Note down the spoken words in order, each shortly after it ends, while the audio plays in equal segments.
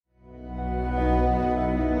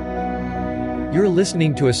You're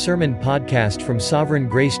listening to a sermon podcast from Sovereign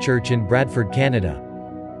Grace Church in Bradford, Canada.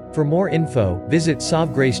 For more info, visit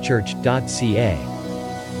sovgracechurch.ca.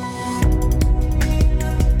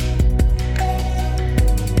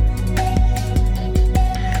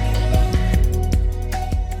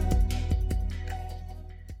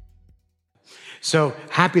 So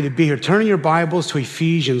happy to be here. Turn your Bibles to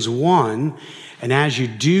Ephesians 1. And as you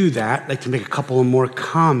do that, I'd like to make a couple of more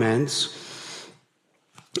comments.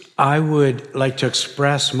 I would like to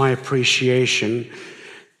express my appreciation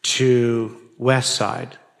to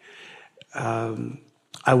Westside.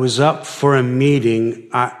 I was up for a meeting.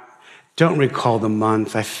 I don't recall the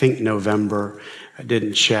month. I think November. I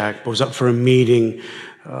didn't check. But I was up for a meeting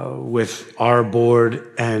with our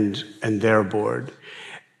board and their board.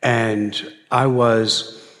 And I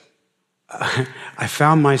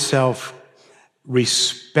found myself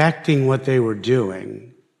respecting what they were doing,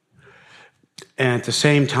 and at the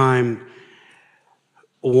same time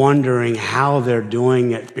wondering how they're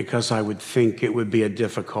doing it, because I would think it would be a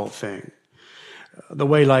difficult thing. The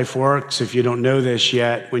way life works, if you don't know this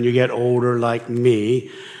yet, when you get older like me,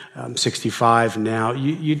 I'm 65 now,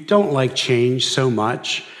 you don't like change so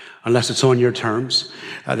much unless it's on your terms.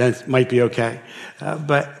 That might be okay.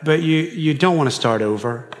 But you don't want to start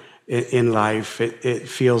over in life. It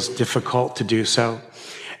feels difficult to do so.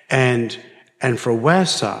 And for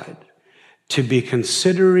Westside to be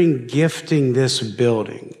considering gifting this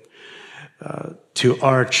building to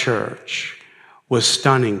our church was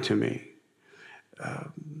stunning to me.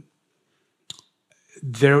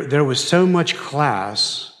 There was so much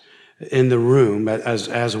class in the room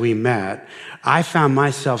as we met. I found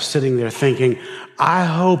myself sitting there thinking, I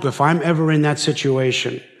hope if I'm ever in that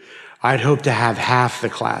situation, I'd hope to have half the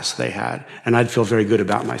class they had, and I'd feel very good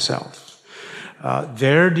about myself.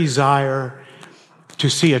 Their desire to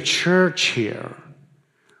see a church here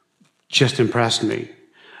just impressed me.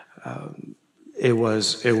 It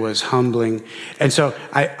was humbling. And so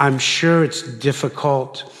I'm sure it's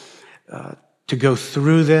difficult to go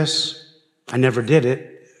through this. I never did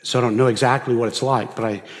it, so I don't know exactly what it's like,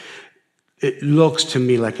 but it looks to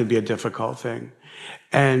me like it'd be a difficult thing.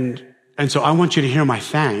 And so I want you to hear my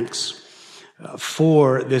thanks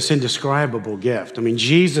for this indescribable gift. I mean,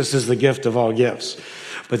 Jesus is the gift of all gifts,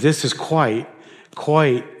 but this is quite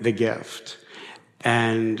the gift.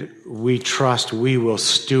 And we trust we will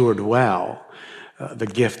steward well the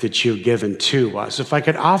gift that you've given to us. If I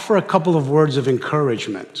could offer a couple of words of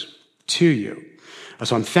encouragement to you.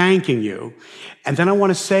 So I'm thanking you. And then I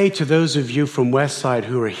want to say to those of you from Westside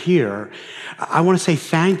who are here, I want to say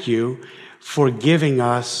thank you for giving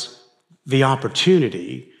us the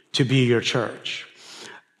opportunity to be your church.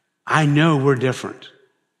 I know we're different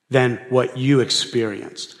than what you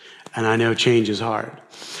experienced, and I know change is hard.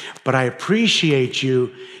 But I appreciate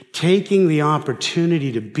you taking the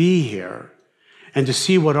opportunity to be here and to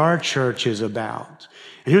see what our church is about.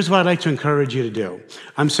 And here's what I'd like to encourage you to do.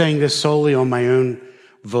 I'm saying this solely on my own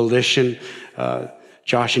volition.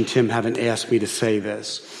 Josh and Tim haven't asked me to say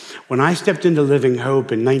this. When I stepped into Living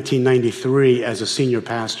Hope in 1993 as a senior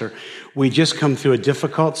pastor, we just come through a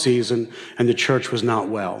difficult season and the church was not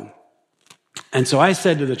well. And so I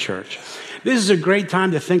said to the church, this is a great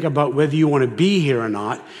time to think about whether you want to be here or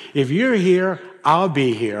not. If you're here, I'll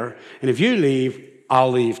be here. And if you leave,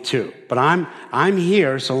 I'll leave too. But I'm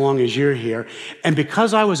here so long as you're here. And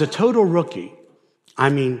because I was a total rookie, I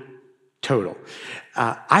mean total,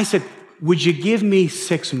 I said, would you give me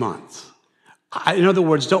 6 months? In other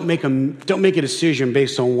words, don't make a decision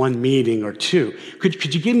based on one meeting or two.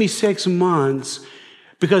 Could you give me 6 months?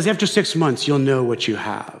 Because after 6 months, you'll know what you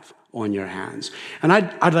have on your hands. And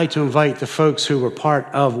I'd like to invite the folks who were part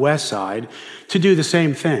of Westside to do the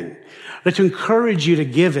same thing. I'd like to encourage you to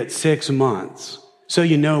give it 6 months so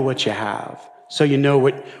you know what you have, so you know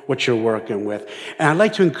what you're working with. And I'd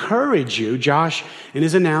like to encourage you, Josh in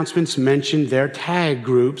his announcements mentioned their tag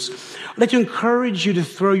groups. I'd like to encourage you to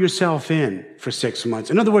throw yourself in for 6 months.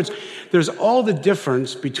 In other words, there's all the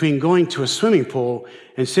difference between going to a swimming pool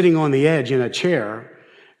and sitting on the edge in a chair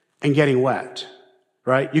and getting wet,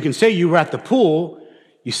 right? You can say you were at the pool,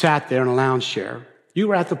 you sat there in a lounge chair, you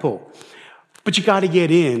were at the pool, but you got to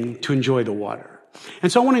get in to enjoy the water.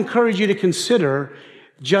 And so I want to encourage you to consider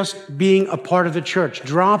just being a part of the church.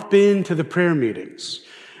 Drop into the prayer meetings.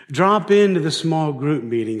 Drop into the small group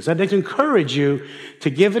meetings. I'd like to encourage you to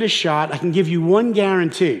give it a shot. I can give you one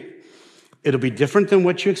guarantee. It'll be different than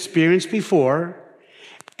what you experienced before,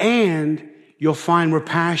 and you'll find we're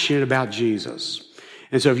passionate about Jesus.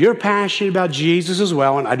 And so if you're passionate about Jesus as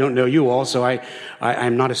well, and I don't know you all, so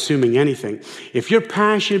I'm not assuming anything. If you're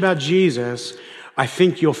passionate about Jesus, I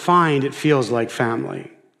think you'll find it feels like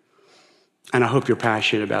family. And I hope you're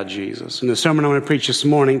passionate about Jesus. And the sermon I'm going to preach this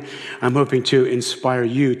morning, I'm hoping to inspire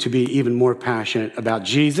you to be even more passionate about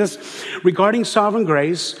Jesus. Regarding sovereign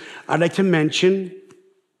grace, I'd like to mention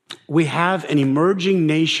we have an Emerging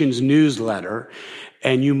Nations newsletter,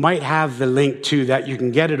 and you might have the link to that. You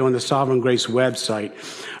can get it on the Sovereign Grace website.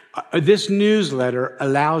 This newsletter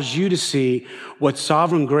allows you to see what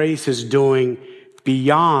Sovereign Grace is doing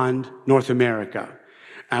beyond North America.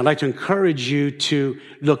 I'd like to encourage you to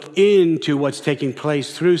look into what's taking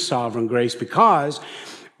place through Sovereign Grace because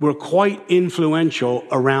we're quite influential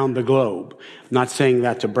around the globe. I'm not saying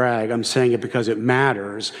that to brag. I'm saying it because it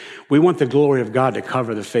matters. We want the glory of God to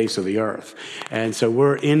cover the face of the earth. And so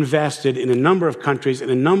we're invested in a number of countries in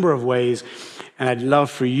a number of ways. And I'd love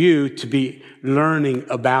for you to be learning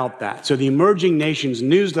about that. So the Emerging Nations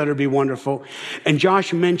newsletter would be wonderful. And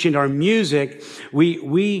Josh mentioned our music.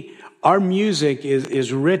 Our music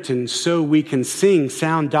is written so we can sing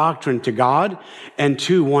sound doctrine to God and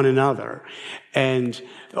to one another. And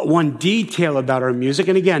one detail about our music,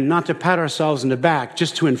 and again, not to pat ourselves in the back,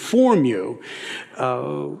 just to inform you,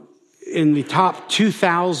 in the top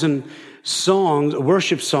 2,000 songs,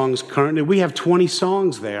 worship songs currently, we have 20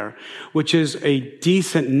 songs there, which is a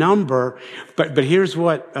decent number. But here's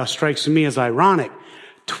what strikes me as ironic.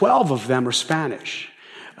 12 of them are Spanish.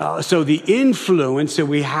 So the influence that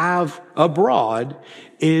we have abroad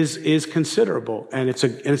is considerable, and it's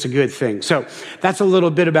a good thing. So that's a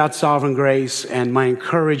little bit about Sovereign Grace and my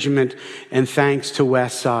encouragement and thanks to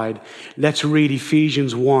Westside. Let's read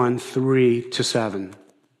Ephesians 1, 3-7.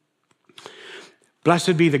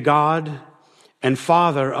 Blessed be the God and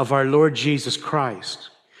Father of our Lord Jesus Christ,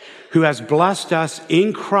 who has blessed us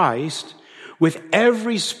in Christ with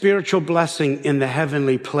every spiritual blessing in the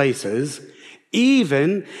heavenly places,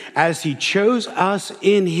 even as he chose us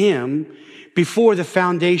in him before the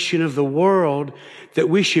foundation of the world, that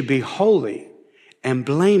we should be holy and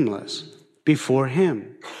blameless before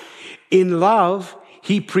him. In love,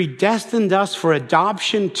 he predestined us for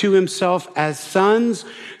adoption to himself as sons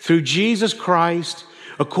through Jesus Christ,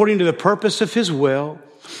 according to the purpose of his will,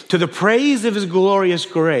 to the praise of his glorious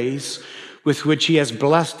grace, with which he has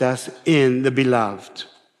blessed us in the beloved.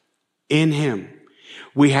 In him,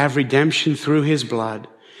 we have redemption through his blood,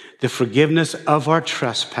 the forgiveness of our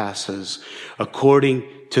trespasses, according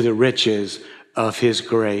to the riches of his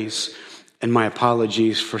grace. And my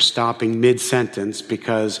apologies for stopping mid-sentence,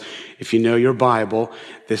 because if you know your Bible,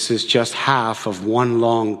 this is just half of one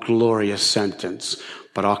long, glorious sentence.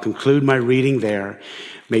 But I'll conclude my reading there.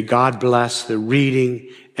 May God bless the reading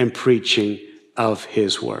and preaching of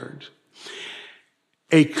his word.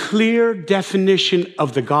 A clear definition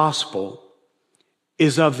of the gospel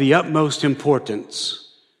is of the utmost importance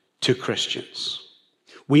to Christians.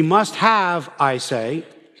 We must have, I say,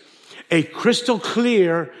 a crystal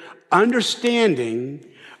clear understanding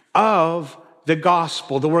of the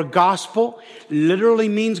gospel. The word gospel literally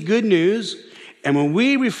means good news. And when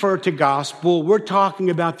we refer to gospel, we're talking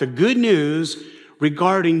about the good news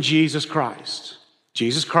regarding Jesus Christ.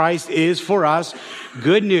 Jesus Christ is for us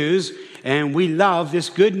good news, and we love this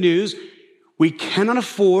good news. We cannot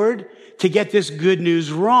afford to get this good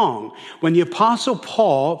news wrong. When the Apostle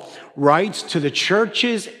Paul writes to the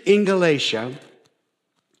churches in Galatia,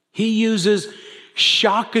 he uses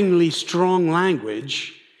shockingly strong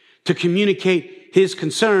language to communicate his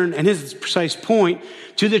concern and his precise point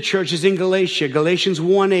to the churches in Galatia. Galatians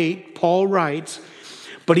 1:8, Paul writes,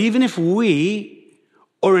 "But even if we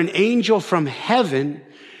or an angel from heaven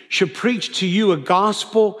should preach to you a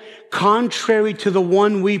gospel contrary to the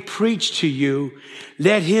one we preach to you,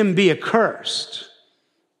 let him be accursed."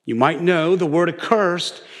 You might know the word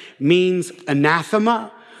accursed means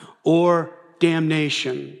anathema or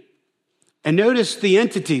damnation. And notice the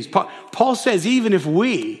entities. Paul says, even if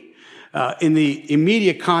we, in the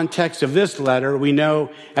immediate context of this letter, we know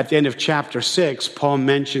at the end of chapter 6, Paul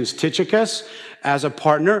mentions Tychicus as a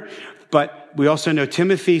partner, but we also know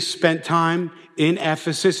Timothy spent time in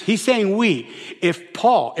Ephesus. He's saying we. If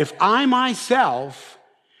I myself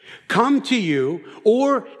come to you,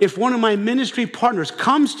 or if one of my ministry partners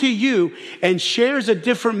comes to you and shares a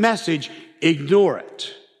different message, ignore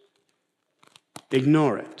it.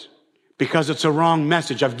 Ignore it. Because it's a wrong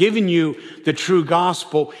message. I've given you the true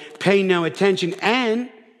gospel. Pay no attention. And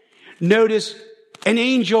notice an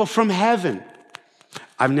angel from heaven.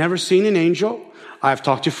 I've never seen an angel. I've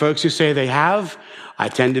talked to folks who say they have. I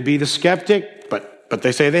tend to be the skeptic, but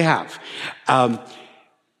they say they have. An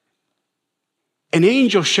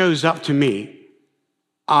angel shows up to me,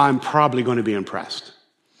 I'm probably going to be impressed.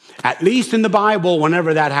 At least in the Bible,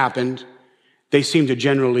 whenever that happened, they seem to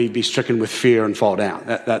generally be stricken with fear and fall down.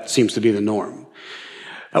 That seems to be the norm.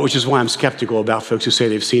 which is why I'm skeptical about folks who say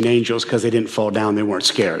they've seen angels because they didn't fall down, they weren't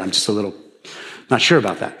scared. I'm just a little not sure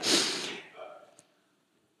about that.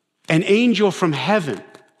 An angel from heaven.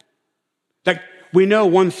 Like, we know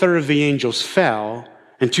 1/3 of the angels fell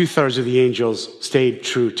and 2/3 of the angels stayed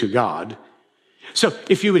true to God. So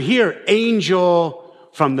if you would hear angel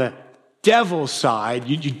from the devil's side,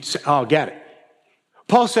 you'd say, oh, get it.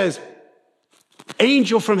 Paul says,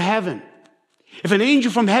 angel from heaven. If an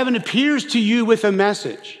angel from heaven appears to you with a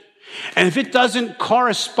message, and if it doesn't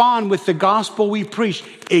correspond with the gospel we preach,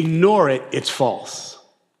 ignore it, it's false.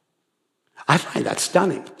 I find that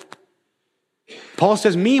stunning. Paul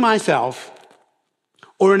says, me, myself,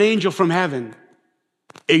 or an angel from heaven,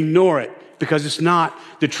 ignore it because it's not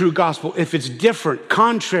the true gospel if it's different,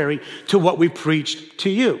 contrary to what we preached to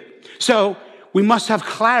you. So we must have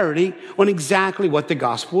clarity on exactly what the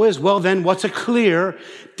gospel is. Well, then, what's a clear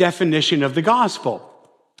definition of the gospel?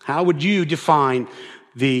 How would you define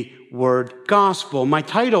the word gospel? My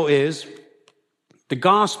title is The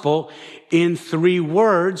Gospel in 3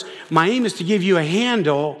 words. My aim is to give you a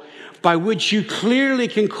handle by which you clearly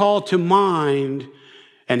can call to mind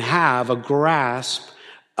and have a grasp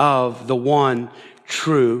of the one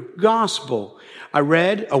true gospel. I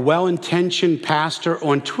read a well-intentioned pastor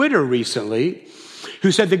on Twitter recently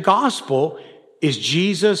who said the gospel is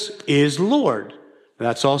Jesus is Lord.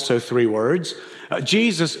 That's also 3 words.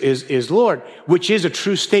 Jesus is Lord, which is a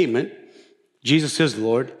true statement. Jesus is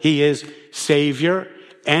Lord. He is Savior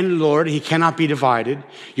and Lord. He cannot be divided.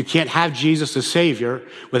 You can't have Jesus as Savior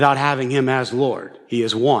without having him as Lord. He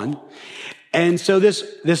is one. And so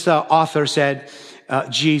this author said,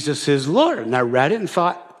 Jesus is Lord. And I read it and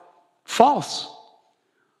thought, false.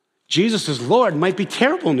 Jesus is Lord might be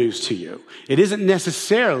terrible news to you. It isn't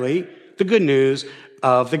necessarily the good news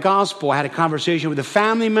of the gospel. I had a conversation with a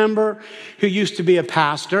family member who used to be a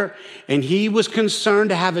pastor, and he was concerned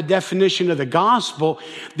to have a definition of the gospel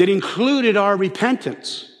that included our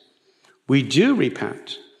repentance. We do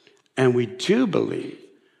repent, and we do believe.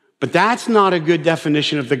 But that's not a good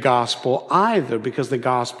definition of the gospel either, because the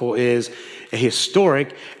gospel is a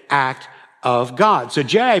historic act of God. So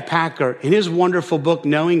J.I. Packer, in his wonderful book,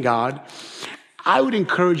 Knowing God, I would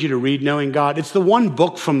encourage you to read Knowing God. It's the one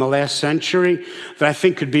book from the last century that I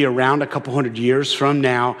think could be around a couple hundred years from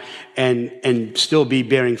now and still be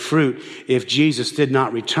bearing fruit if Jesus did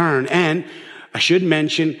not return. And I should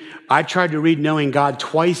mention, I tried to read Knowing God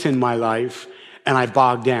twice in my life, and I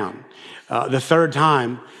bogged down. The third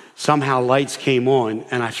time, somehow lights came on,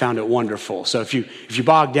 and I found it wonderful. So if you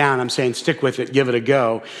bog down, I'm saying stick with it, give it a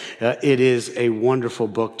go. It is a wonderful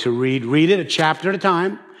book to read. Read it a chapter at a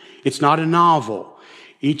time. It's not a novel.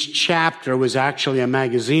 Each chapter was actually a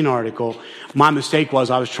magazine article. My mistake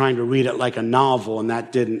was I was trying to read it like a novel, and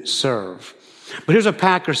that didn't serve. But here's what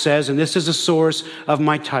Packer says, and this is the source of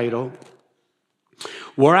my title.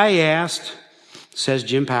 Were I asked, says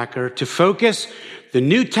Jim Packer, to focus the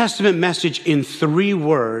New Testament message in 3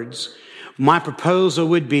 words, my proposal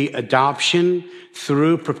would be adoption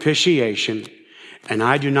through propitiation. And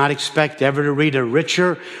I do not expect ever to read a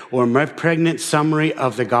richer or more pregnant summary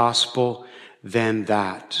of the gospel than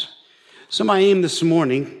that. So my aim this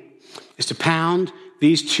morning is to pound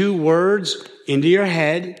these 2 words into your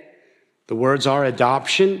head. The words are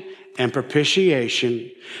adoption and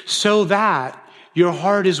propitiation, so that your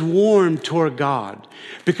heart is warm toward God,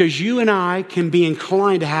 because you and I can be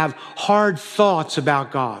inclined to have hard thoughts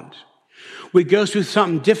about God. We go through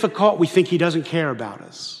something difficult, we think he doesn't care about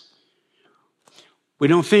us. We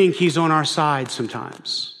don't think he's on our side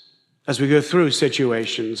sometimes as we go through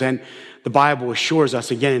situations. And the Bible assures us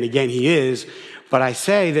again and again he is. But I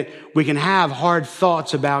say that we can have hard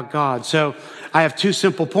thoughts about God. So I have 2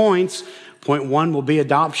 simple points. Point 1 will be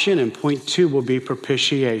adoption, and point 2 will be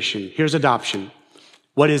propitiation. Here's adoption.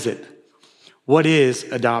 What is it? What is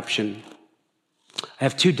adoption? I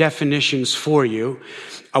have 2 definitions for you.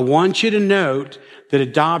 I want you to note that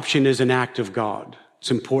adoption is an act of God. It's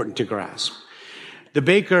important to grasp. The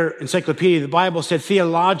Baker Encyclopedia of the Bible said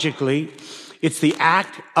theologically, it's the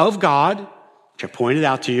act of God, which I pointed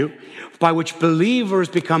out to you, by which believers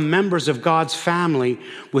become members of God's family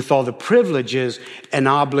with all the privileges and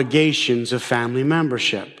obligations of family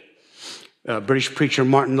membership. British preacher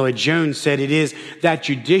Martin Lloyd-Jones said it is that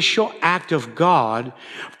judicial act of God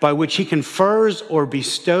by which he confers or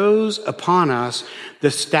bestows upon us the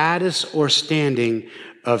status or standing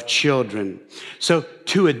of children. So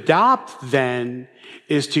to adopt then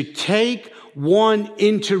is to take one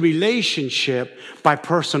into relationship by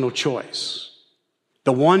personal choice.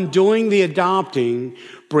 The one doing the adopting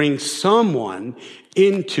brings someone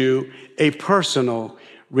into a personal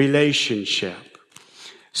relationship.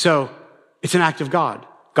 So it's an act of God.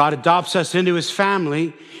 God adopts us into his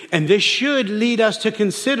family, and this should lead us to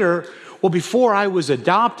consider, well, before I was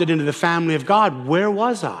adopted into the family of God, where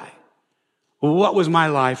was I? What was my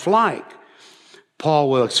life like? Paul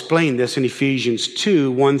will explain this in Ephesians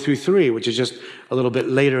 2, 1 through 3, which is just a little bit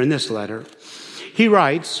later in this letter. He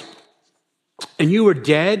writes, "And you were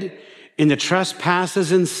dead in the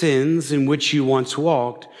trespasses and sins in which you once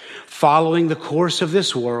walked, following the course of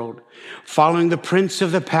this world, following the prince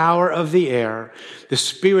of the power of the air, the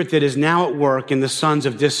spirit that is now at work in the sons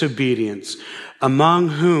of disobedience, among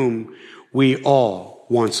whom we all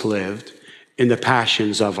once lived in the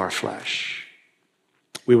passions of our flesh."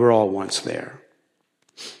 We were all once there.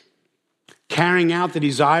 "Carrying out the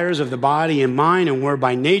desires of the body and mind, and were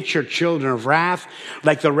by nature children of wrath,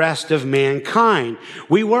 like the rest of mankind."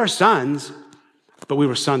 We were sons, but we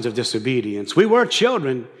were sons of disobedience. We were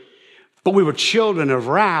children, but we were children of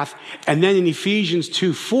wrath. And then in Ephesians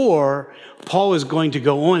 2:4, Paul is going to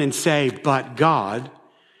go on and say, but God,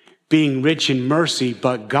 being rich in mercy,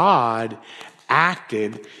 but God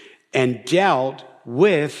acted and dealt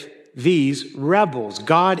with these rebels.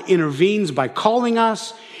 God intervenes by calling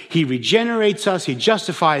us. He regenerates us. He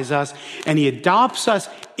justifies us, and he adopts us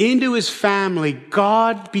into his family.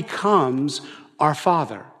 God becomes our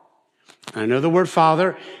Father. I know the word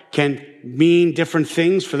father can mean different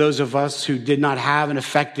things for those of us who did not have an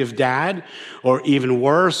effective dad, or even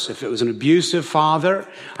worse, if it was an abusive father.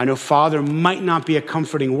 I know father might not be a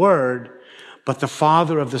comforting word, but the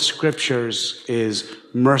Father of the Scriptures is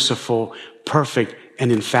merciful, perfect,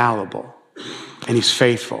 and infallible. And he's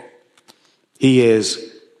faithful. He is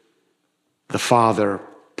the Father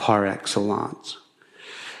par excellence.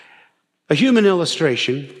 A human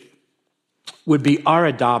illustration would be our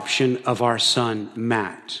adoption of our son,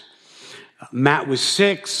 Matt. Matt was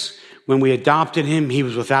 6 when we adopted him. He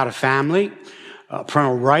was without a family.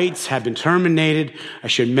 Parental rights had been terminated. I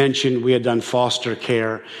should mention we had done foster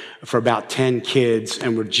care for about 10 kids,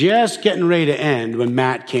 and we're just getting ready to end when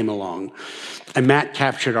Matt came along. And Matt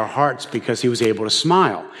captured our hearts because he was able to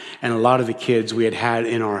smile. And a lot of the kids we had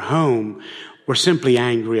in our home were simply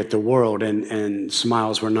angry at the world, and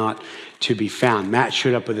smiles were not to be found. Matt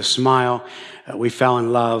showed up with a smile. We fell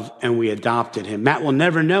in love, and we adopted him. Matt will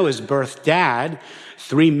never know his birth dad.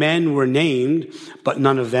 3 men were named, but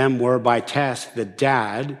none of them were by test the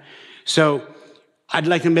dad. So I'd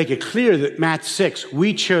like to make it clear that Matt's 6.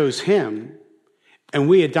 We chose him, and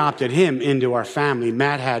we adopted him into our family.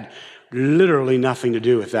 Matt had literally nothing to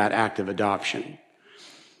do with that act of adoption.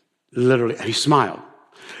 Literally, he smiled.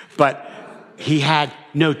 But he had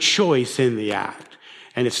no choice in the act.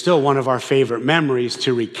 And it's still one of our favorite memories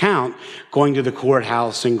to recount, going to the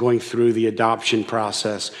courthouse and going through the adoption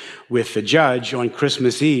process with the judge on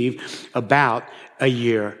Christmas Eve about a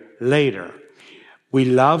year later. We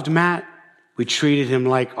loved Matt. We treated him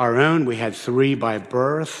like our own. We had 3 by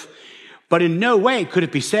birth. But in no way could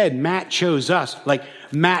it be said Matt chose us, like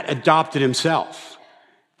Matt adopted himself.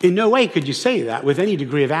 In no way could you say that with any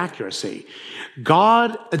degree of accuracy.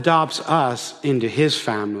 God adopts us into his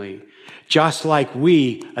family, just like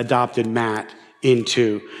we adopted Matt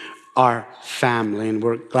into our family, and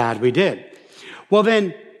we're glad we did. Well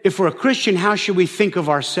then, if we're a Christian, how should we think of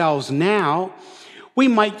ourselves now? We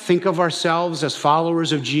might think of ourselves as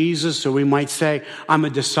followers of Jesus, or we might say, I'm a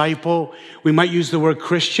disciple. We might use the word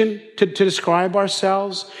Christian to describe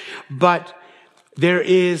ourselves, but there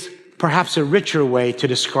is perhaps a richer way to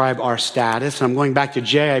describe our status. And I'm going back to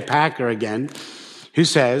J.I. Packer again, who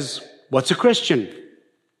says, what's a Christian?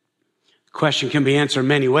 The question can be answered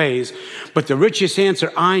many ways, but the richest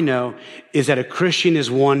answer I know is that a Christian is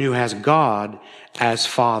one who has God as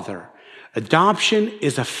Father. Adoption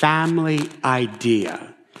is a family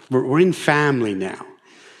idea. We're in family now.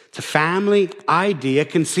 It's a family idea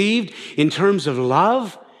conceived in terms of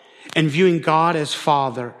love and viewing God as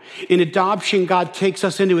Father. In adoption, God takes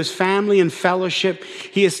us into his family and fellowship.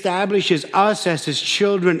 He establishes us as his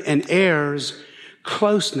children and heirs.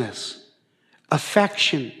 Closeness,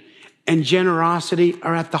 affection, and generosity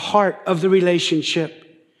are at the heart of the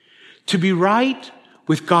relationship. To be right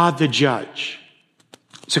with God the judge,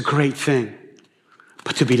 it's a great thing.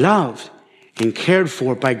 But to be loved and cared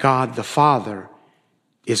for by God the Father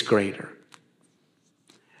is greater.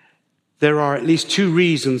 There are at least 2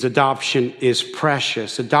 reasons adoption is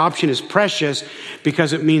precious. Adoption is precious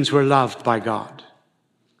because it means we're loved by God.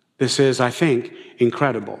 This is, I think,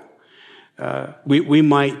 incredible. We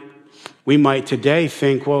might today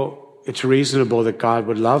think, well, it's reasonable that God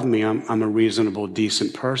would love me. I'm a reasonable,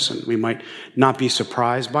 decent person. We might not be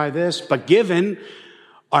surprised by this, but given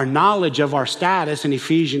our knowledge of our status in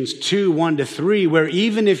Ephesians 2, 1-3, where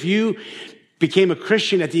even if you became a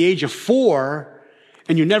Christian at the age of 4,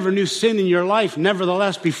 and you never knew sin in your life,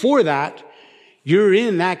 nevertheless, before that, you're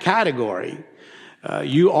in that category.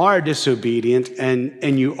 You are disobedient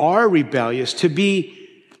and you are rebellious. To be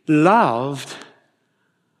loved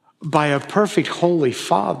by a perfect holy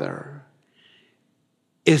Father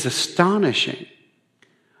is astonishing.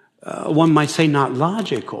 One might say not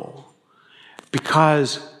logical,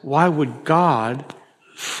 because why would God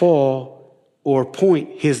fall or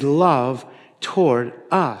point his love toward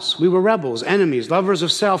us? We were rebels, enemies, lovers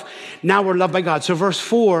of self. Now we're loved by God. So verse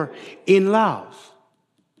 4, in love.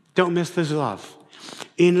 Don't miss this love.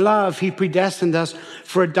 In love, he predestined us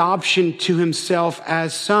for adoption to himself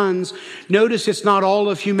as sons. Notice it's not all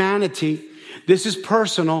of humanity. This is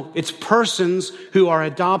personal. It's persons who are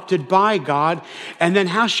adopted by God. And then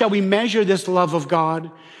how shall we measure this love of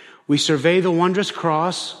God? We survey the wondrous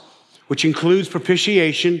cross, which includes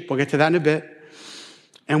propitiation. We'll get to that in a bit.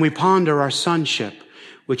 And we ponder our sonship,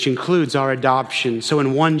 which includes our adoption. So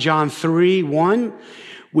in 1 John 3:1,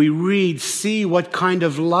 we read, see what kind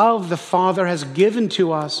of love the Father has given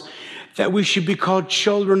to us, that we should be called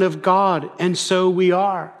children of God. And so we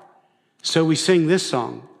are. So we sing this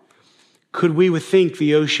song. Could we with think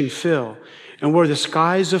the ocean fill, and were the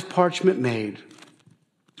skies of parchment made,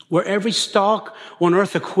 were every stalk on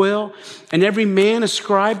earth a quill, and every man a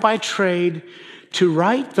scribe by trade, to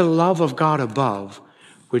write the love of God above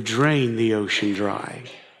would drain the ocean dry.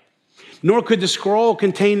 Nor could the scroll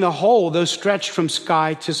contain the whole, though stretched from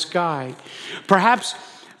sky to sky. Perhaps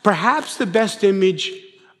the best image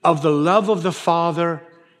of the love of the Father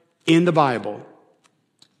in the Bible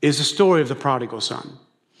is the story of the prodigal son.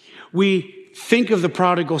 We think of the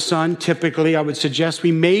prodigal son, typically, I would suggest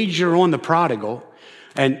we major on the prodigal,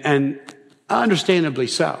 and understandably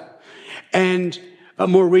so. And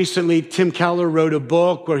more recently, Tim Keller wrote a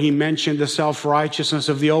book where he mentioned the self-righteousness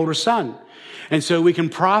of the older son. And so we can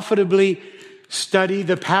profitably study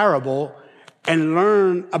the parable and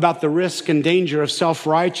learn about the risk and danger of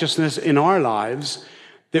self-righteousness in our lives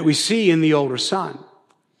that we see in the older son.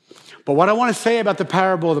 But what I want to say about the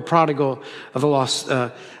parable of the prodigal, of the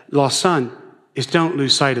lost son, is don't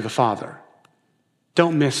lose sight of the Father.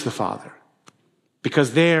 Don't miss the Father.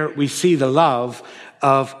 Because there we see the love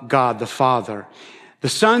of God the Father. The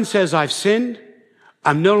Son says, I've sinned.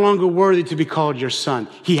 I'm no longer worthy to be called your son.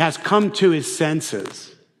 He has come to his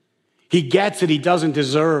senses. He gets it. He doesn't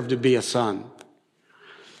deserve to be a son.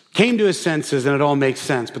 Came to his senses, and it all makes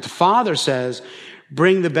sense. But the Father says,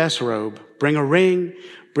 bring the best robe, bring a ring,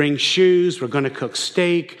 bring shoes. We're going to cook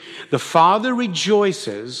steak. The Father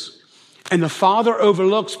rejoices, and the Father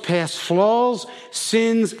overlooks past flaws,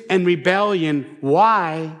 sins, and rebellion.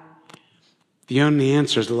 Why? The only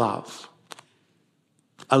answer is love.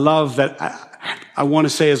 A love that I want to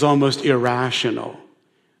say is almost irrational,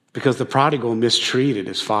 because the prodigal mistreated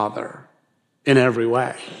his father in every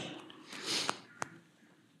way.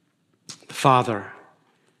 The Father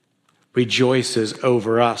rejoices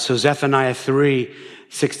over us. So Zephaniah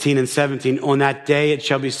 3:16 and 17, on that day it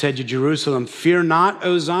shall be said to Jerusalem, fear not,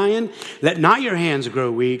 O Zion, let not your hands grow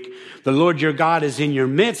weak. The Lord your God is in your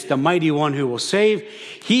midst, the mighty one who will save.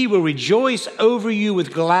 He will rejoice over you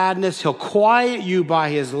with gladness. He'll quiet you by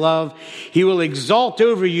his love. He will exalt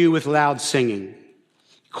over you with loud singing.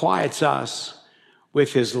 He quiets us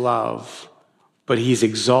with his love, but he's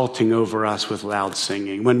exalting over us with loud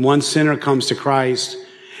singing. When one sinner comes to Christ,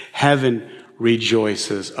 heaven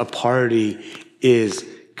rejoices. A party is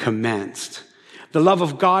commenced. The love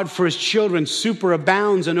of God for his children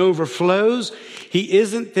superabounds and overflows. He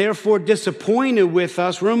isn't therefore disappointed with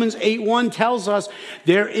us. Romans 8:1 tells us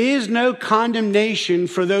there is no condemnation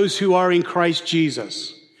for those who are in Christ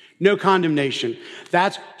Jesus. No condemnation.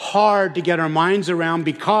 That's hard to get our minds around,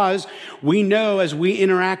 because we know as we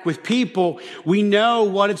interact with people, we know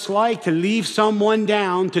what it's like to leave someone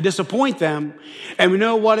down, to disappoint them. And we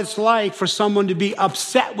know what it's like for someone to be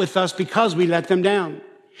upset with us because we let them down.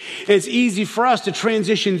 It's easy for us to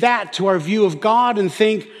transition that to our view of God and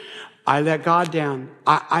think, I let God down.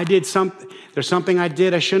 I did something. There's something I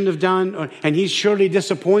did I shouldn't have done, and he's surely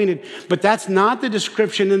disappointed. But that's not the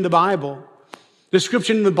description in the Bible. The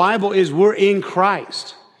description in the Bible is we're in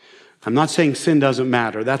Christ. I'm not saying sin doesn't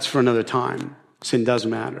matter. That's for another time. Sin does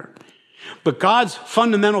matter. But God's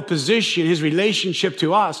fundamental position, his relationship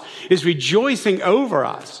to us, is rejoicing over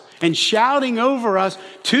us and shouting over us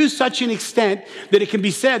to such an extent that it can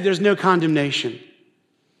be said there's no condemnation.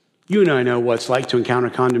 You and I know what it's like to encounter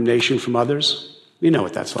condemnation from others. We know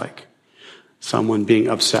what that's like. Someone being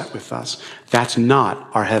upset with us. That's not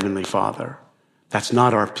our Heavenly Father. That's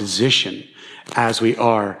not our position as we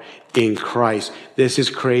are in Christ. This is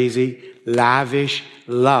crazy, lavish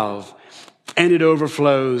love, and it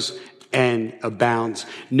overflows, and abounds.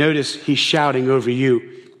 Notice he's shouting over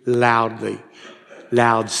you loudly,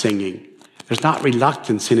 loud singing. There's not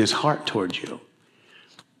reluctance in his heart towards you.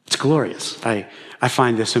 It's glorious. I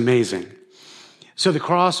find this amazing. So the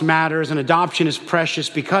cross matters and adoption is precious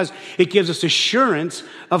because it gives us assurance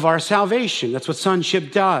of our salvation. That's what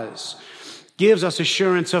sonship does. Gives us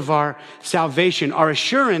assurance of our salvation. Our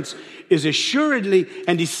assurance is assuredly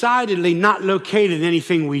and decidedly not located in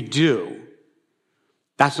anything we do.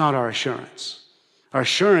 That's not our assurance. Our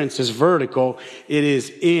assurance is vertical. It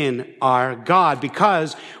is in our God.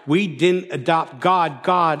 Because we didn't adopt God,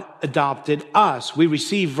 God adopted us. We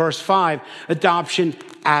received, verse 5, adoption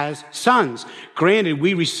as sons. Granted,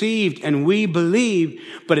 we received and we believed,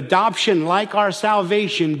 but adoption, like our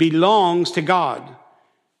salvation, belongs to God.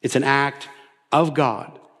 It's an act of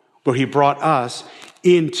God where he brought us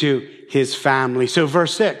into his family. So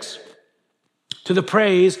verse 6, to the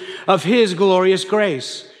praise of his glorious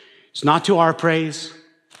grace. It's not to our praise.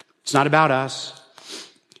 It's not about us.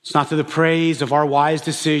 It's not to the praise of our wise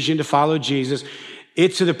decision to follow Jesus.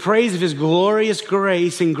 It's to the praise of his glorious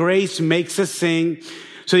grace, and grace makes us sing.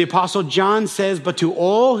 So the apostle John says, but to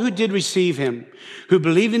all who did receive him, who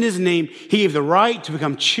believed in his name, he gave the right to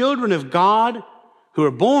become children of God, who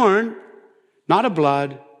are born, not of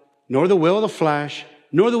blood, nor the will of the flesh,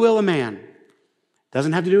 nor the will of man.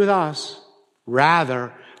 Doesn't have to do with us.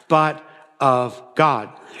 Rather, but of God.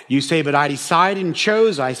 You say, but I decided and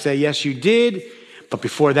chose. I say, yes, you did. But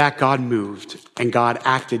before that, God moved and God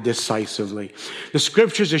acted decisively. The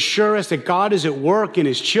scriptures assure us that God is at work in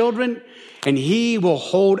his children and he will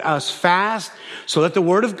hold us fast. So let the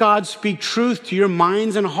word of God speak truth to your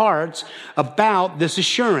minds and hearts about this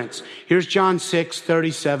assurance. Here's John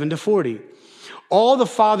 6:37-40. All the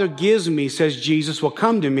Father gives me, says Jesus, will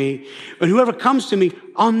come to me, and whoever comes to me,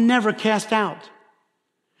 I'll never cast out.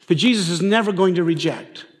 But Jesus is never going to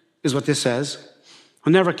reject, is what this says.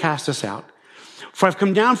 He'll never cast us out. For I've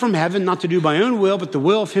come down from heaven not to do my own will, but the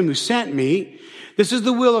will of him who sent me. This is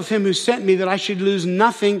the will of him who sent me, that I should lose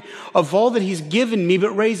nothing of all that he's given me,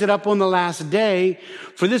 but raise it up on the last day.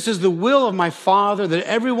 For this is the will of my Father, that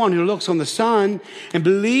everyone who looks on the Son and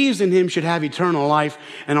believes in him should have eternal life,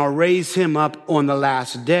 and I'll raise him up on the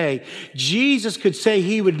last day. Jesus could say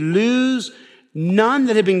he would lose none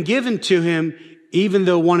that had been given to him, even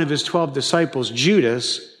though one of his 12 disciples,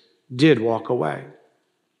 Judas, did walk away,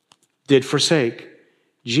 did forsake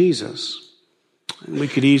Jesus. We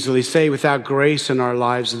could easily say, without grace in our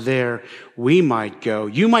lives there, we might go.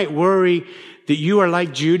 You might worry that you are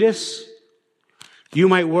like Judas. You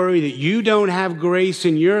might worry that you don't have grace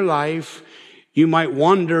in your life. You might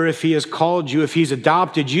wonder if he has called you, if he's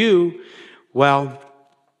adopted you. Well,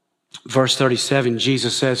 verse 37,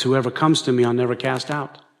 Jesus says, whoever comes to me, I'll never cast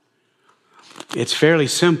out. It's fairly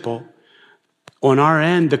simple. On our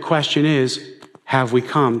end, the question is, have we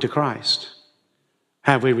come to Christ?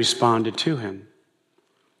 Have we responded to him?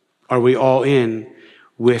 Are we all in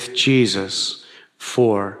with Jesus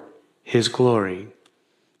for his glory?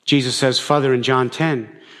 Jesus says further in John 10,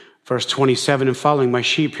 verse 27 and following, my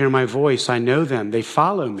sheep hear my voice. I know them. They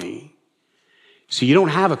follow me. So you don't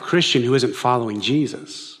have a Christian who isn't following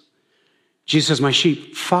Jesus. Jesus says, my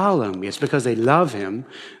sheep follow me. It's because they love him.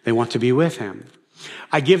 They want to be with him.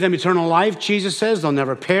 I give them eternal life, Jesus says. They'll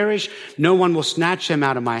never perish. No one will snatch them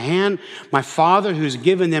out of my hand. My Father who's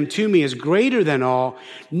given them to me is greater than all.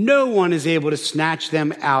 No one is able to snatch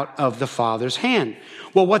them out of the Father's hand.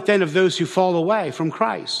 Well, what then of those who fall away from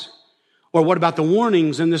Christ? Or what about the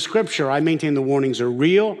warnings in the scripture? I maintain the warnings are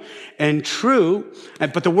real and true,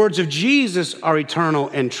 but the words of Jesus are eternal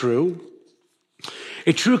and true.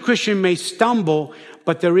 A true Christian may stumble,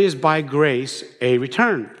 but there is by grace a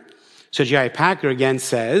return. So J.I. Packer again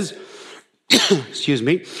says,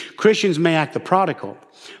 Christians may act the prodigal,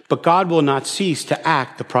 but God will not cease to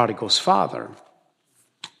act the prodigal's father.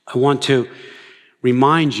 I want to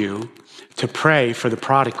remind you to pray for the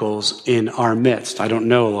prodigals in our midst. I don't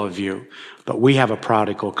know all of you, but we have a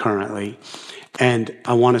prodigal currently. And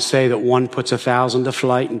I want to say that 1 puts 1,000 to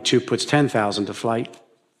flight and 2 puts 10,000 to flight.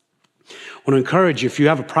 I want to encourage you, if you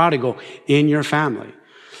have a prodigal in your family,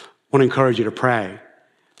 I want to encourage you to pray,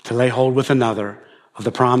 to lay hold with another of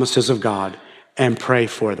the promises of God and pray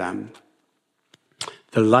for them.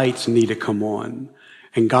 The lights need to come on,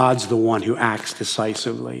 and God's the one who acts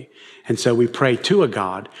decisively. And so we pray to a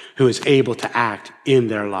God who is able to act in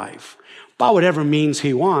their life by whatever means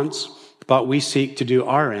he wants, but we seek to do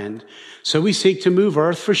our end. So we seek to move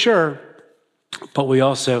earth for sure, but we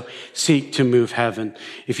also seek to move heaven.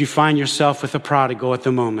 If you find yourself with a prodigal at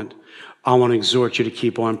the moment, I want to exhort you to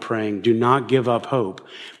keep on praying. Do not give up hope.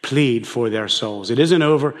 Plead for their souls. It isn't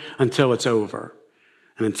over until it's over.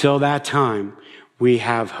 And until that time, we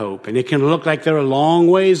have hope. And it can look like they're a long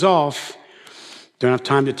ways off. Don't have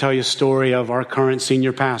time to tell you a story of our current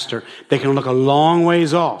senior pastor. They can look a long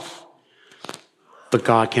ways off. But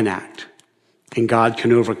God can act. And God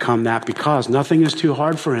can overcome that because nothing is too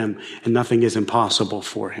hard for him and nothing is impossible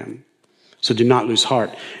for him. So do not lose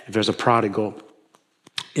heart if there's a prodigal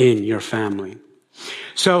in your family.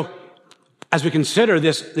 So as we consider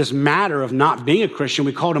this matter of not being a Christian,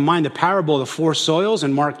 we call to mind the parable of the 4 soils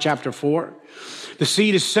in Mark chapter 4. The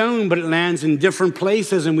seed is sown, but it lands in different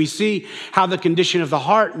places, and we see how the condition of the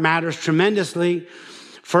heart matters tremendously.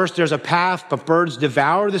 First, there's a path, but birds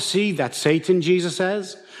devour the seed. That's Satan, Jesus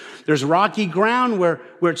says. There's rocky ground where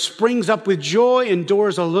it springs up with joy,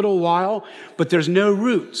 endures a little while, but there's no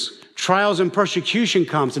roots. Trials and persecution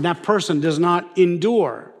comes, and that person does not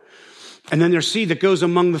endure. And then there's seed that goes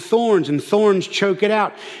among the thorns, and thorns choke it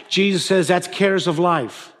out. Jesus says that's cares of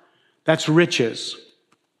life. That's riches.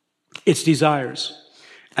 It's desires.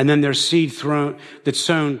 And then there's seed that's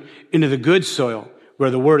sown into the good soil, where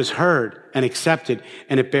the word is heard and accepted,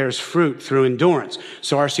 and it bears fruit through endurance.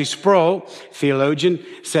 So R.C. Sproul, theologian,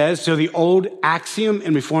 says, so the old axiom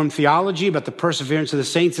in Reformed theology about the perseverance of the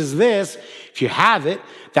saints is this: if you have it,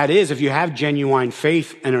 that is, if you have genuine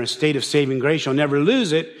faith and are in a state of saving grace, you'll never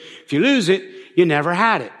lose it. If you lose it, you never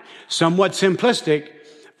had it. Somewhat simplistic,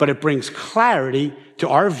 but it brings clarity to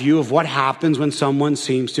our view of what happens when someone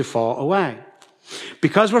seems to fall away.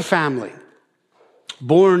 Because we're family,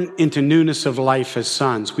 born into newness of life as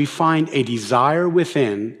sons, we find a desire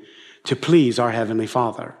within to please our Heavenly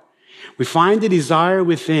Father. We find a desire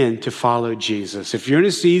within to follow Jesus. If you're in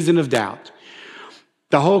a season of doubt,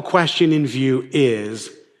 the whole question in view is,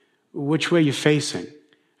 which way are you facing?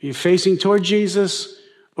 Are you facing toward Jesus,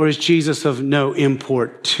 or is Jesus of no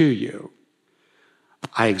import to you?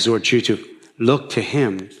 I exhort you to look to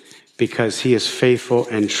him because he is faithful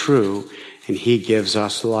and true, and he gives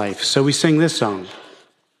us life. So we sing this song.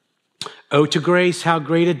 Oh, to grace, how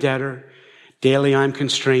great a debtor daily I'm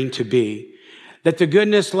constrained to be, that the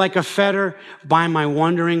goodness like a fetter bind my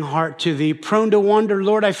wandering heart to thee. Prone to wander,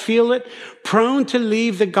 Lord, I feel it. Prone to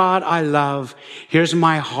leave the God I love. Here's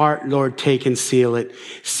my heart, Lord, take and seal it.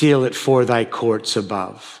 Seal it for thy courts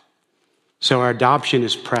above. So our adoption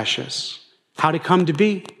is precious. How to come to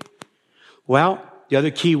be? Well, the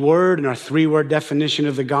other key word in our 3-word definition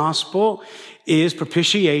of the gospel is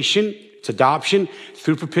propitiation. It's adoption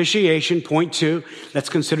through propitiation. Point 2, let's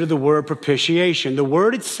consider the word propitiation. The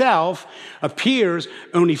word itself appears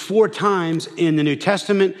only 4 times in the New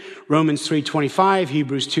Testament: Romans 3:25,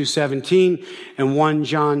 Hebrews 2:17, and 1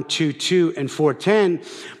 John 2:2 and 4:10.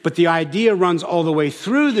 But the idea runs all the way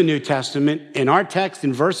through the New Testament. In our text,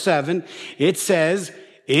 in verse 7, it says,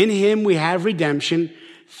 in him we have redemption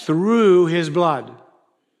through his blood.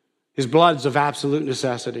 His blood is of absolute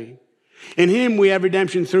necessity. In him we have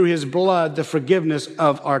redemption through his blood, the forgiveness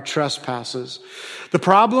of our trespasses. The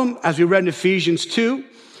problem, as we read in Ephesians 2,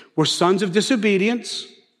 we're sons of disobedience.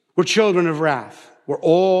 We're children of wrath. We're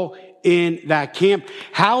all in that camp.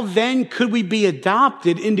 How then could we be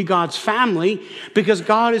adopted into God's family? Because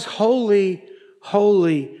God is holy,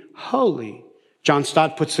 holy, holy. John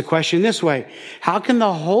Stott puts the question this way: how can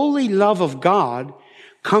the holy love of God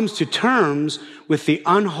come to terms with the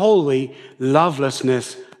unholy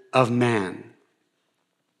lovelessness of man?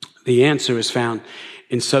 The answer is found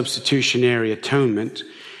in substitutionary atonement.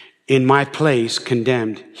 In my place,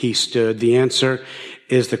 condemned, he stood. The answer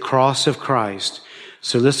is the cross of Christ.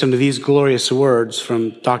 So listen to these glorious words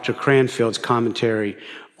from Dr. Cranfield's commentary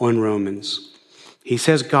on Romans. He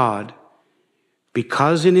says, God,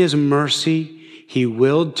 because in his mercy, he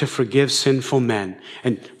willed to forgive sinful men.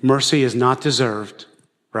 And mercy is not deserved,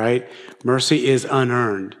 right? Mercy is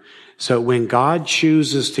unearned. So when God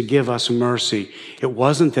chooses to give us mercy, it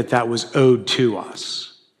wasn't that was owed to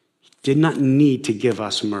us. He did not need to give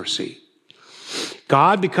us mercy.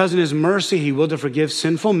 God, because in his mercy, he willed to forgive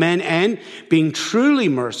sinful men, and being truly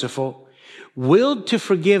merciful, willed to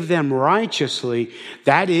forgive them righteously,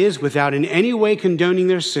 that is, without in any way condoning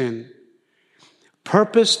their sin,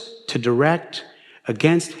 purposed to direct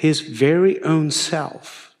against his very own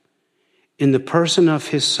self, in the person of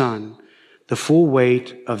his Son, the full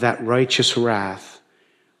weight of that righteous wrath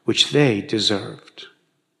which they deserved.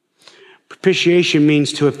 Propitiation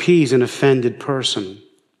means to appease an offended person.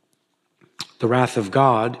 The wrath of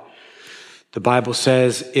God, the Bible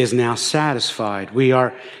says, is now satisfied. We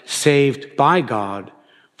are saved by God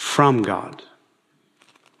from God,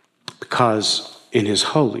 because in his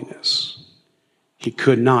holiness, he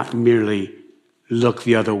could not merely look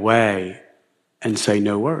the other way and say,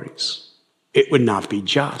 no worries. It would not be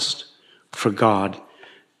just for God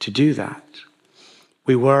to do that.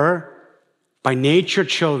 We were by nature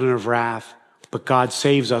children of wrath, but God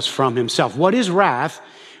saves us from himself. What is wrath?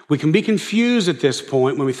 We can be confused at this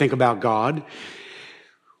point when we think about God.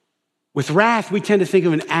 With wrath, we tend to think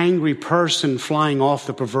of an angry person flying off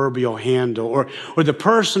the proverbial handle, or the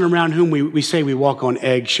person around whom we say we walk on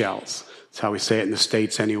eggshells. That's how we say it in the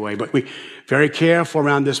States anyway. But we very careful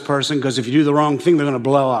around this person, because if you do the wrong thing, they're going to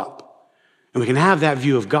blow up. And we can have that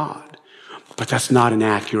view of God. But that's not an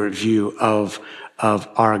accurate view of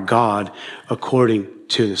our God according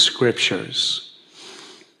to the scriptures.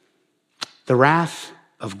 The wrath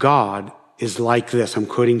of God is like this. I'm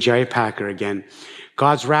quoting Jerry Packer again.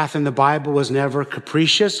 God's wrath in the Bible was never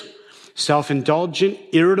capricious, self-indulgent,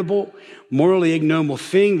 irritable, morally ignoble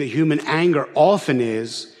thing that human anger often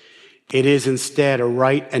is. It is instead a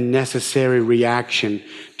right and necessary reaction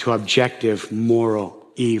to objective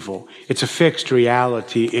moral evil. It's a fixed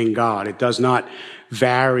reality in God. It does not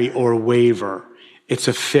vary or waver. It's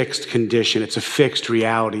a fixed condition. It's a fixed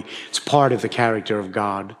reality. It's part of the character of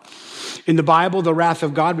God. In the Bible, the wrath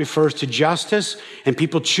of God refers to justice, and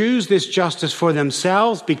people choose this justice for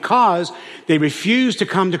themselves because they refuse to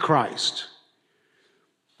come to Christ.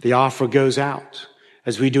 The offer goes out.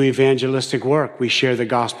 As we do evangelistic work, we share the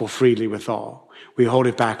gospel freely with all. We hold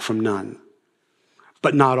it back from none.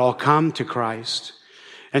 But not all come to Christ.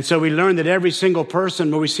 And so we learn that every single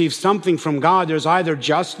person will receive something from God. There's either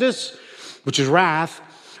justice, which is wrath,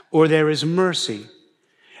 or there is mercy.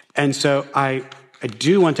 And so I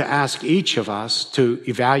do want to ask each of us to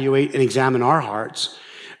evaluate and examine our hearts,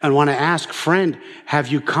 and want to ask, friend, have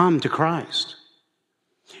you come to Christ?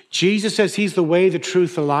 Jesus says he's the way, the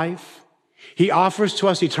truth, the life. He offers to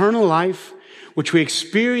us eternal life, which we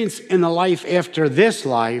experience in the life after this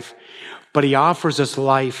life, but he offers us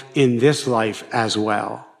life in this life as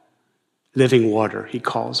well. Living water, he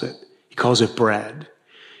calls it. He calls it bread.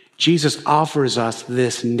 Jesus offers us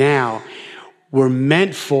this now. We're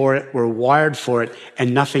meant for it, we're wired for it,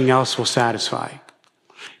 and nothing else will satisfy.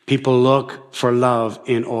 People look for love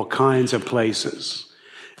in all kinds of places,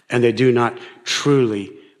 and they do not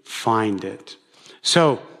truly find it.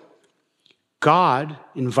 So, God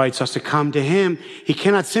invites us to come to him. He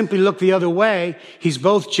cannot simply look the other way. He's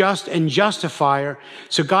both just and justifier.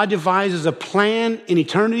 So God devises a plan in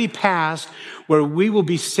eternity past where we will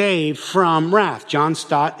be saved from wrath. John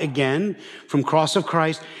Stott, again, from Cross of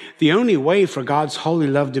Christ. The only way for God's holy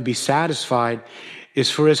love to be satisfied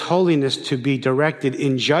is for his holiness to be directed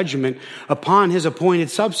in judgment upon his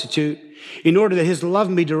appointed substitute, in order that his love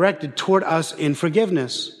may be directed toward us in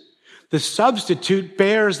forgiveness. The substitute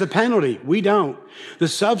bears the penalty. We don't. The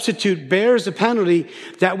substitute bears the penalty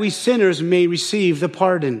that we sinners may receive the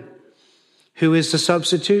pardon. Who is the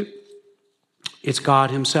substitute? It's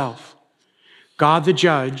God himself. God the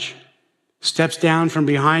judge steps down from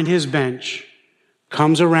behind his bench,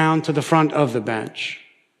 comes around to the front of the bench,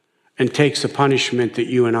 and takes the punishment that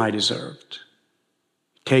you and I deserved.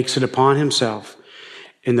 Takes it upon himself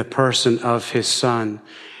in the person of his Son.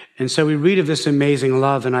 And so we read of this amazing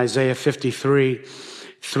love in Isaiah 53,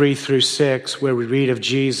 3-6, where we read of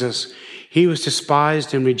Jesus. He was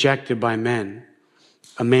despised and rejected by men,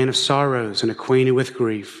 a man of sorrows and acquainted with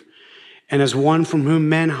grief. And as one from whom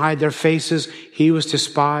men hide their faces, he was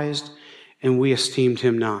despised, and we esteemed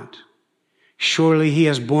him not. Surely he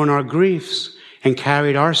has borne our griefs and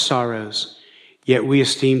carried our sorrows, yet we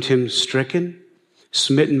esteemed him stricken,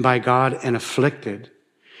 smitten by God, and afflicted.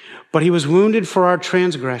 But he was wounded for our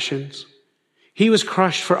transgressions. He was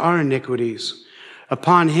crushed for our iniquities.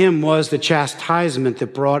 Upon him was the chastisement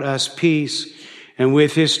that brought us peace, and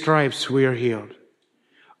with his stripes we are healed.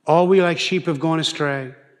 All we like sheep have gone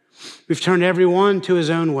astray. We've turned every one to his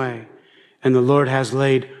own way, and the Lord has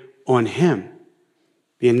laid on him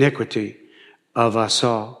the iniquity of us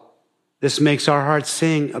all. This makes our hearts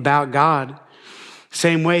sing about God.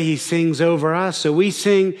 Same way he sings over us. So we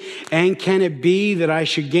sing, and can it be that I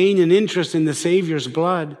should gain an interest in the Savior's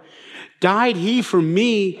blood? Died he for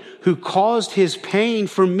me who caused his pain,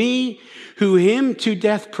 for me who him to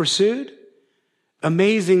death pursued?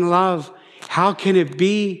 Amazing love, how can it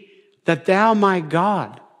be that thou, my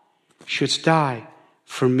God, shouldst die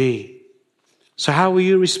for me? So how will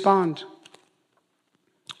you respond?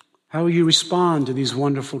 How will you respond to these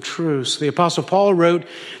wonderful truths? The Apostle Paul wrote,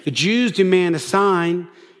 the Jews demand a sign,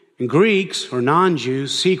 and Greeks, or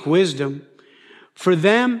non-Jews, seek wisdom. For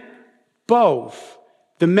them, both,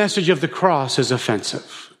 the message of the cross is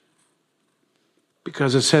offensive,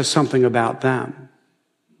 because it says something about them,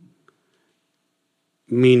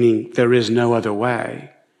 meaning there is no other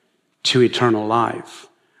way to eternal life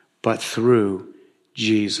but through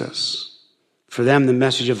Jesus. For them, the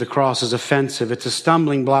message of the cross is offensive. It's a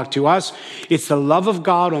stumbling block to us. It's the love of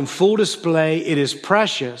God on full display. It is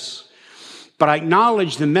precious. But I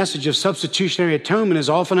acknowledge the message of substitutionary atonement is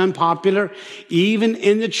often unpopular, even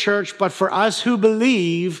in the church. But for us who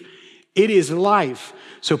believe, it is life.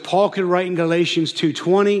 So Paul could write in Galatians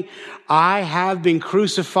 2:20, I have been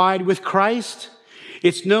crucified with Christ.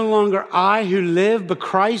 It's no longer I who live, but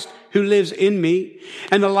Christ who lives in me.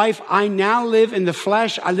 And the life I now live in the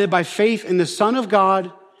flesh, I live by faith in the Son of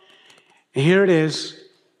God. And here it is,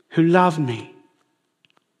 who loved me,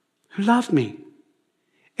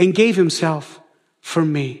 and gave himself for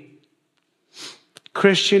me.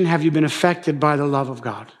 Christian, have you been affected by the love of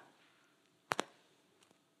God?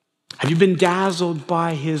 Have you been dazzled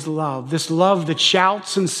by his love? This love that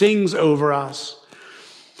shouts and sings over us.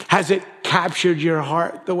 Has it captured your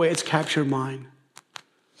heart the way it's captured mine?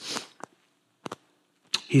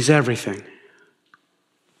 He's everything.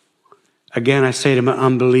 Again, I say to my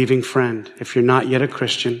unbelieving friend, if you're not yet a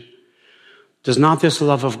Christian, does not this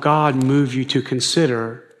love of God move you to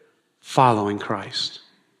consider following Christ?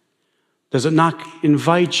 Does it not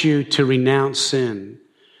invite you to renounce sin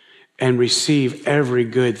and receive every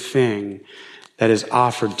good thing that is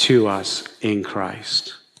offered to us in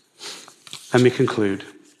Christ? Let me conclude.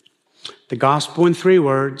 The gospel in 3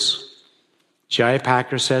 words. J.I.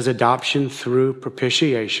 Packer says adoption through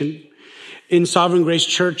propitiation. In Sovereign Grace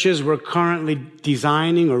churches, we're currently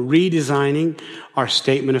designing or redesigning our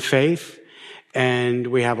statement of faith, and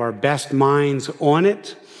we have our best minds on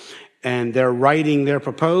it, and they're writing their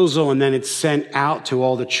proposal, and then it's sent out to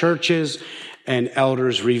all the churches, and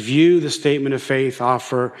elders review the statement of faith,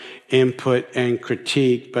 offer input and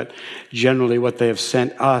critique, but generally what they have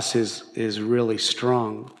sent us is really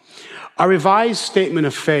strong. Our revised statement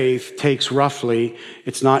of faith takes roughly,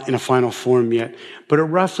 it's not in a final form yet, but it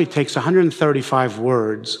roughly takes 135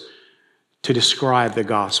 words to describe the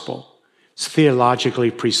gospel. It's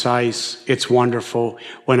theologically precise. It's wonderful.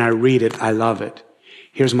 When I read it, I love it.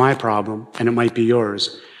 Here's my problem, and it might be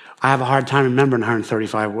yours. I have a hard time remembering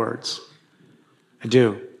 135 words. I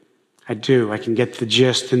do. I can get the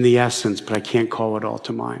gist and the essence, but I can't call it all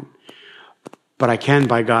to mind. But I can,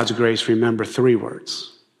 by God's grace, remember 3 words.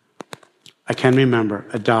 I can remember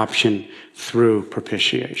adoption through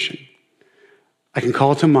propitiation. I can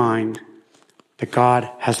call to mind that God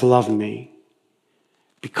has loved me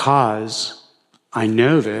because I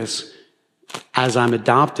know this as I'm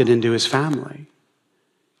adopted into his family.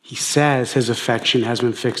 He says his affection has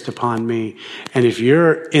been fixed upon me. And if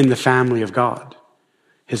you're in the family of God,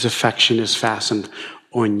 his affection is fastened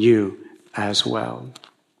on you as well.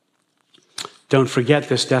 Don't forget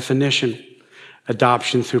this definition.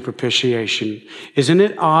 Adoption through propitiation. Isn't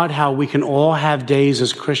it odd how we can all have days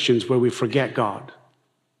as Christians where we forget God?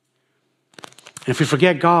 And if we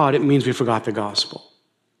forget God, it means we forgot the gospel.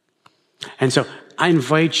 And so I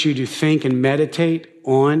invite you to think and meditate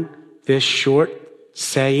on this short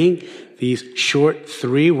saying, these short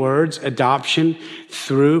 3 words, adoption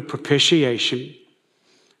through propitiation,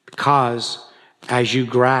 because as you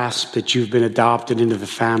grasp that you've been adopted into the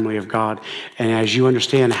family of God, and as you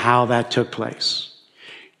understand how that took place,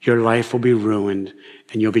 your life will be ruined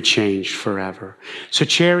and you'll be changed forever. So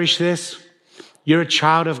cherish this. You're a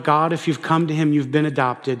child of God. If you've come to him, you've been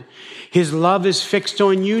adopted. His love is fixed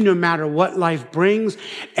on you no matter what life brings,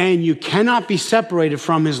 and you cannot be separated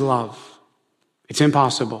from his love. It's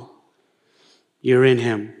impossible. You're in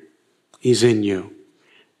him. He's in you,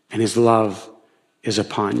 and his love is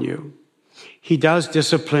upon you. He does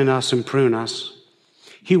discipline us and prune us.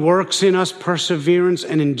 He works in us perseverance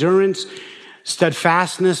and endurance,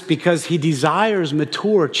 steadfastness, because he desires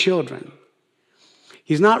mature children.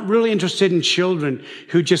 He's not really interested in children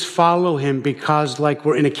who just follow him because, like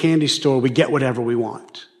we're in a candy store, we get whatever we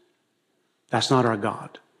want. That's not our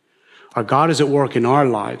God. Our God is at work in our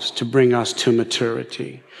lives to bring us to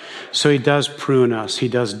maturity. So he does prune us. He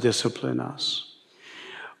does discipline us.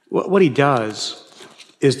 What he does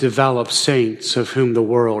is develop saints of whom the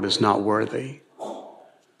world is not worthy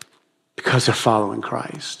because they're following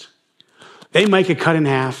Christ. They might get cut in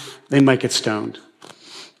half. They might get stoned.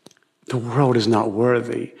 The world is not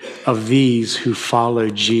worthy of these who follow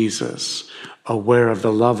Jesus, aware of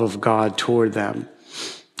the love of God toward them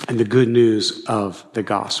and the good news of the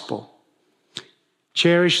gospel.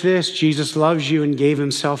 Cherish this. Jesus loves you and gave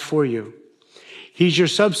himself for you. He's your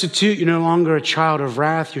substitute. You're no longer a child of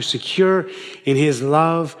wrath. You're secure in his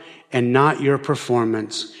love and not your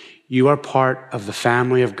performance. You are part of the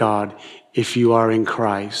family of God if you are in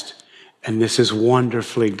Christ. And this is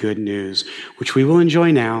wonderfully good news, which we will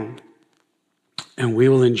enjoy now and we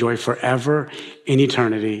will enjoy forever in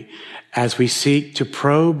eternity as we seek to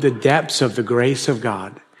probe the depths of the grace of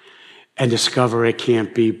God and discover it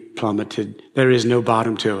can't be plummeted. There is no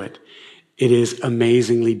bottom to it. It is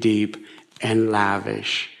amazingly deep and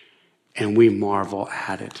lavish, and we marvel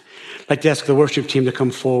at it. I'd like to ask the worship team to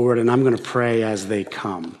come forward, and I'm going to pray as they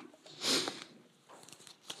come.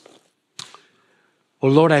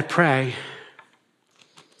 Well, Lord, I pray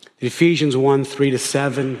that Ephesians 1,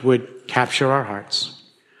 3-7 would capture our hearts.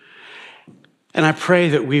 And I pray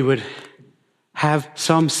that we would have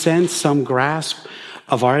some sense, some grasp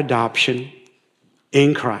of our adoption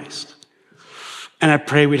in Christ. And I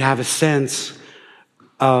pray we'd have a sense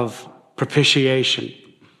of propitiation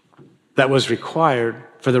that was required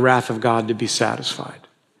for the wrath of God to be satisfied.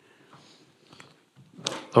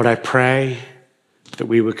 Lord, I pray that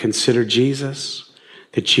we would consider Jesus,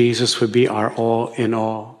 that Jesus would be our all in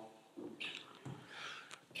all.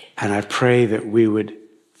 And I pray that we would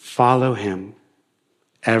follow him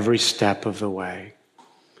every step of the way.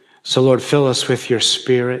 So Lord, fill us with your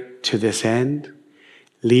Spirit to this end.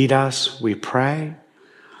 Lead us, we pray.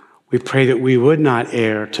 We pray that we would not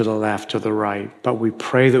err to the left or the right, but we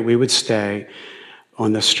pray that we would stay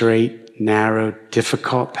on the straight, narrow,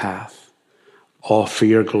 difficult path, all for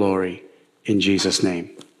your glory. In Jesus'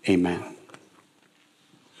 name, amen.